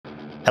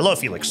Hello,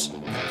 Felix.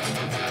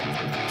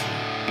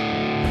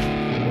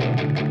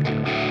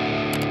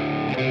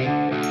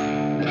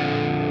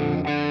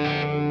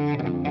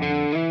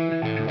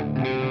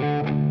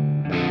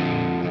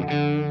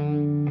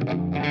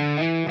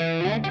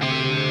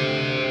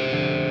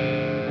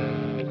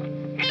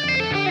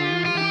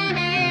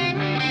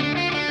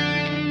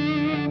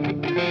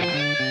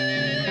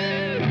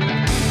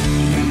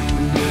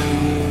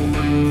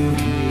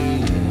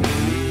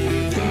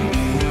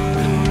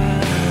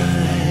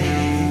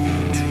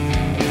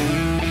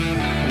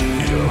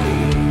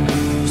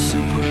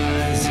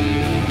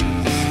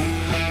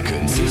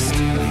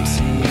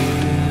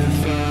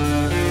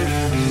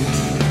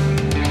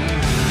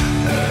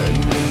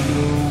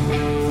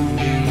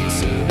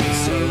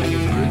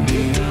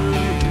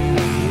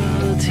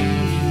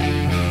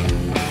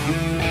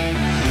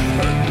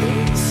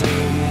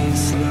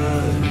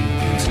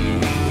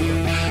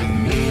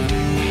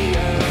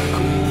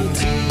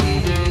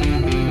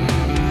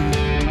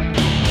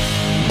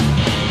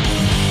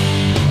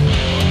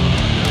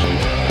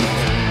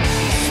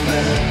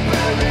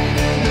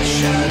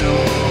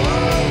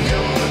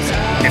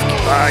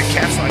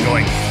 Cat's not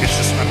going. It's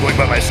just I'm going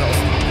by myself.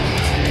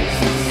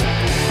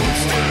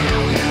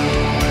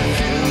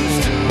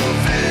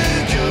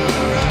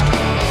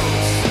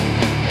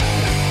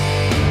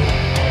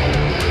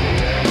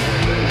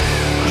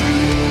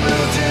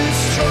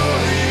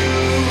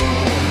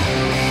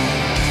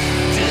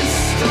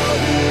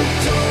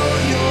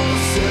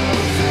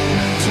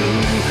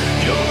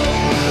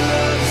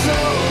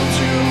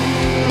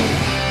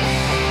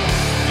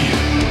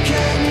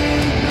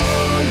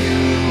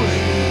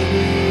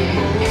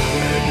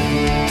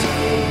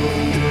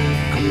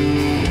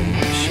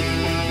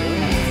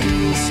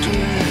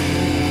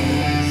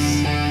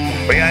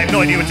 But yeah, I have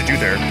no idea what to do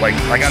there. Like,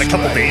 I got a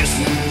couple days.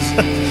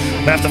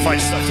 I have to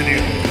find stuff to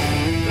do.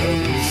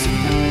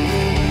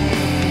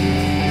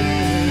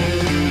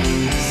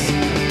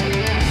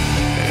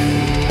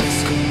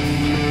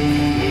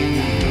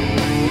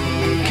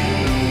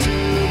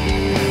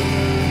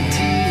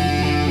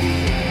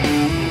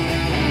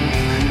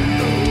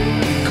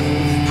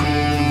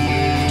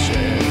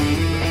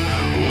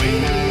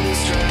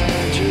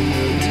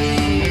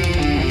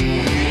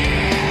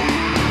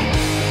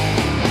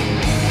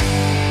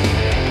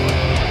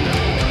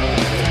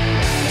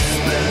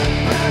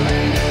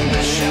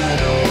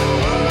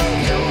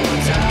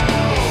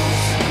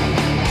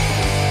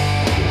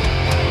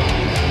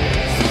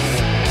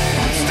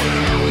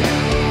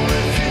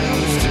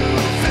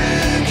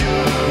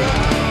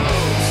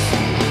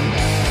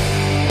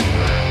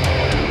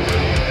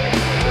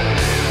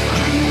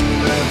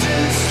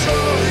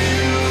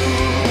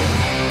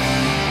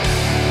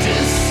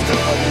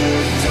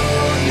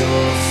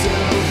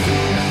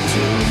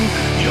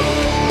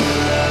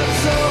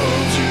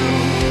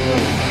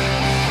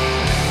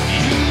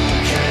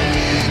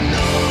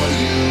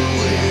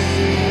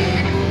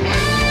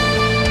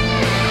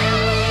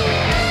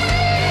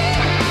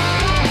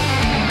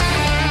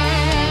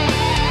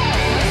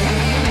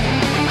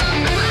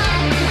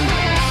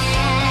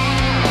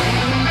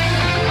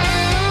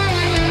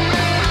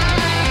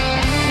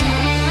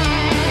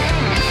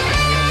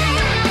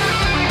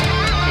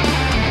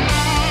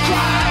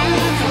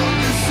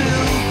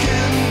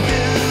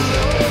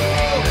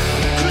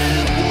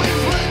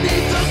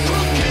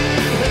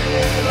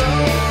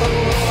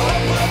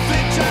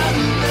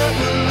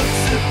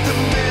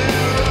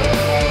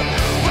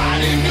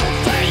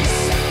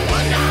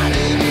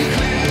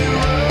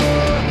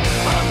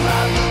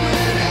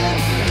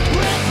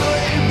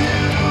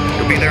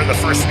 The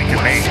first week in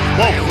May.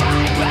 Whoa!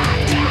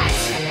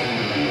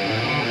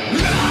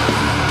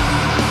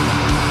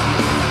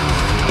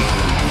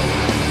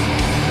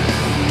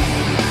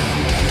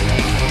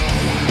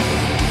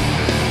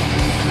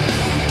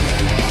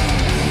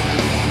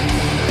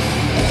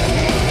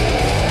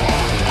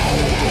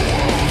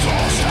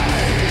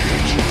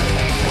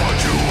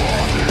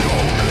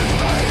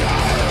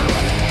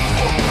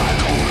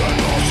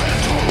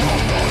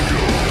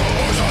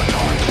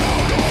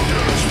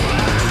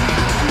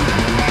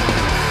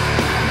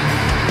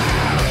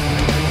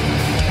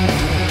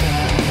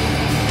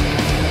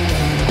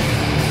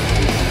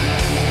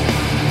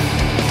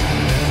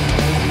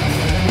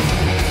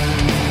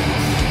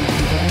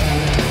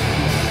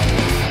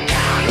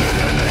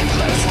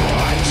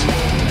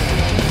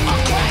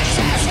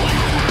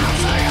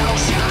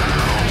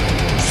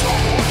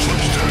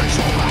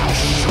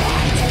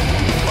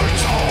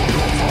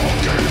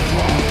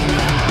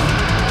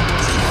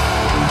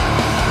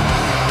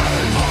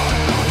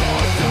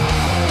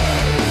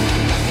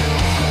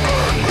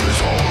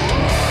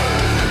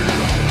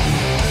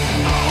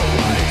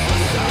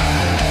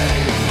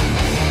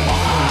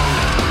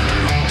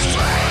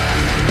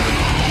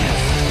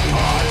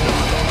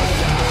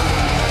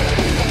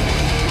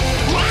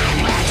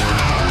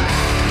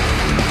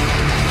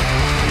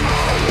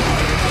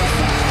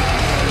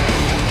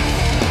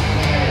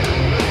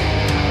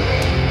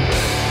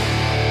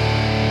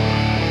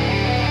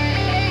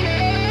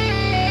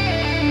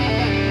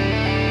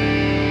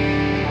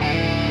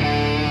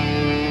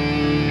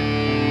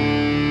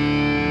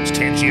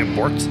 Tangent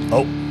borked.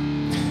 Oh,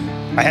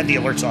 I had the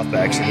alerts off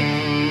by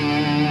accident.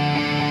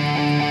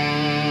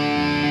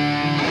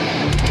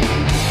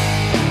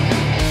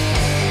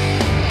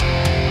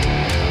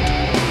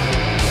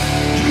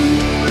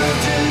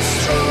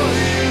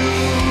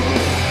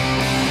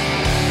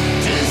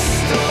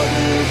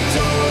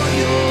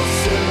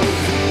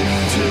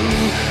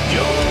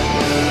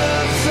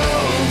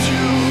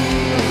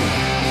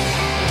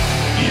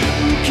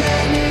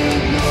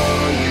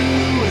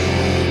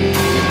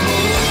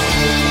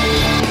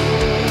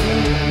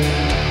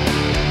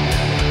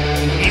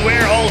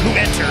 Beware all who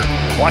enter.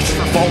 Watch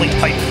for falling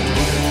pipe.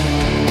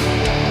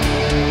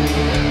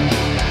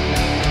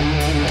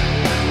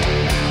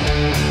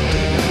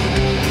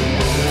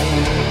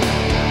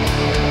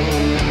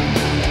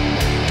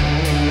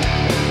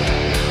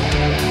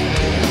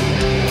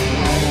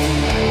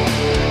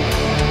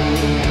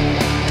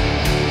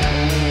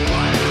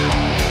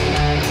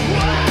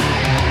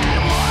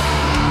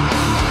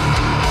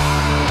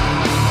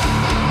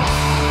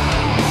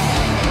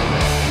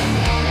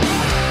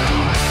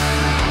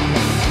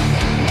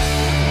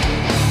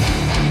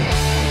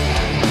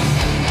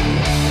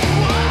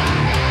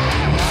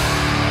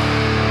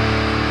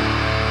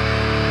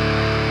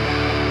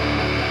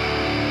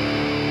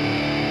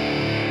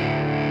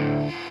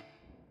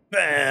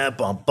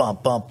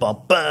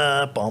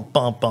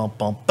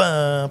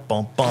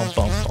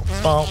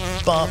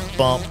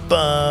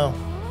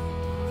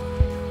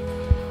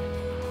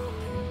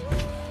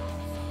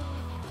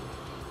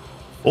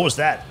 What was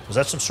that? Was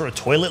that some sort of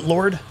toilet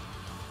lord?